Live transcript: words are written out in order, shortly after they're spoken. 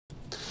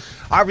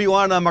Hi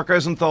everyone, I'm Mark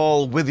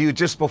Rosenthal with you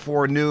just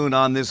before noon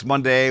on this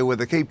Monday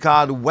with a Cape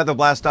Cod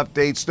Weatherblast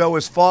update. Snow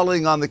is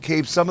falling on the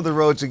Cape. Some of the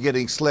roads are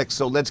getting slick,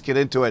 so let's get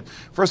into it.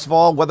 First of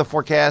all, weather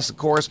forecast, of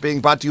course, being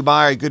brought to you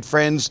by our good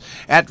friends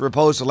at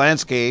Raposa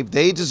Landscape.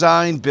 They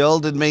design,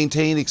 build, and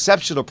maintain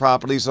exceptional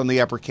properties on the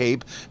Upper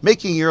Cape,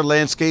 making your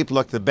landscape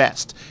look the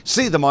best.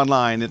 See them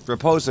online at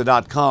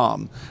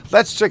raposa.com.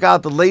 Let's check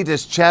out the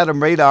latest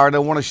Chatham radar, and I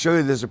want to show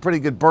you there's a pretty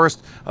good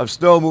burst of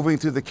snow moving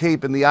through the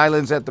Cape and the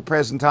islands at the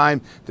present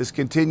time. This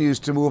continues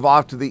to move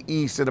off to the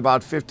east at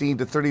about 15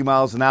 to 30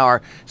 miles an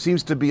hour.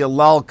 Seems to be a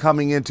lull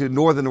coming into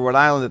northern Rhode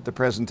Island at the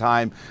present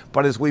time.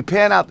 But as we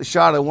pan out the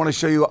shot, I want to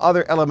show you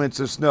other elements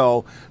of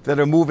snow that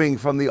are moving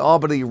from the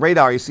Albany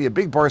radar. You see a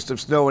big burst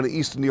of snow in the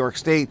eastern New York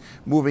State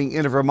moving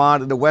into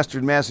Vermont and to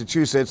western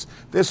Massachusetts.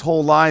 This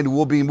whole line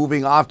will be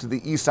moving off to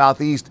the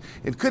east-southeast.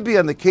 It could be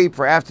on the Cape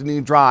for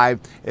afternoon drive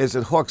as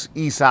it hooks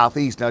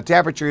east-southeast. Now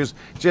temperatures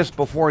just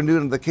before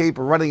noon on the Cape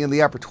are running in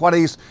the upper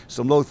 20s,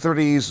 some low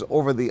 30s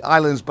over the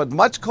islands, but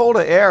much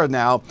colder air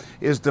now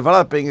is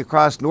developing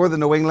across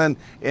northern New England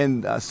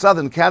and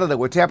southern Canada,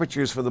 where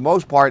temperatures for the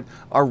most part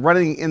are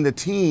running in the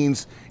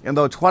teens and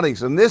low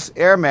 20s. And this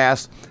air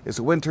mass, as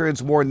the wind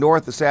turns more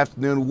north this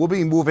afternoon, will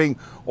be moving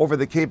over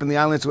the Cape and the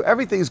islands, so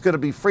everything's going to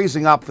be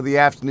freezing up for the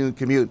afternoon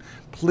commute.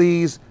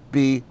 Please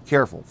be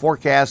careful.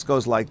 Forecast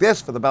goes like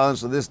this for the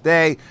balance of this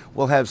day.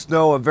 We'll have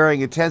snow of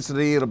varying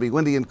intensity. It'll be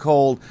windy and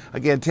cold.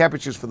 Again,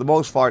 temperatures for the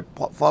most part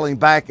falling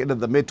back into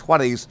the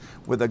mid-20s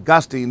with a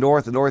gusty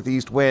north and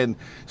northeast wind.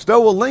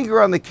 Snow will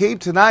linger on the Cape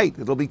tonight.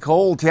 It'll be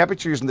cold.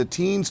 Temperatures in the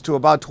teens to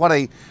about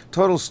 20.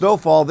 Total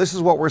snowfall, this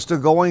is what we're still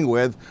going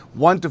with,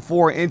 1 to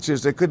 4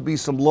 inches. There could be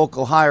some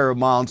local higher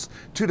amounts,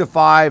 2 to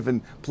 5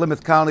 in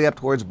Plymouth County up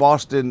towards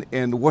Boston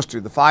and Worcester.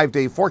 The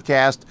 5-day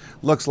forecast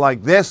looks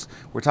like this.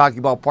 We're talking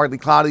about partly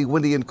cloudy,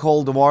 windy and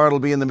cold tomorrow. It'll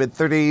be in the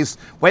mid-30s.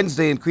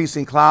 Wednesday,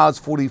 increasing clouds,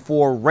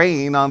 44.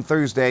 Rain on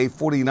Thursday,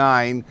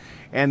 49.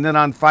 And then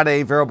on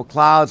Friday, variable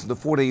clouds. And the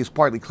 4 days,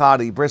 partly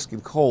cloudy, brisk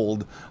and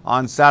cold.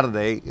 On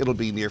Saturday, it'll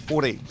be near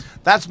 40.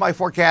 That's my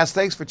forecast.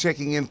 Thanks for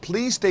checking in.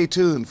 Please stay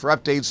tuned for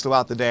updates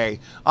throughout the day.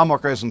 I'm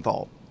Mark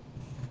Rosenthal.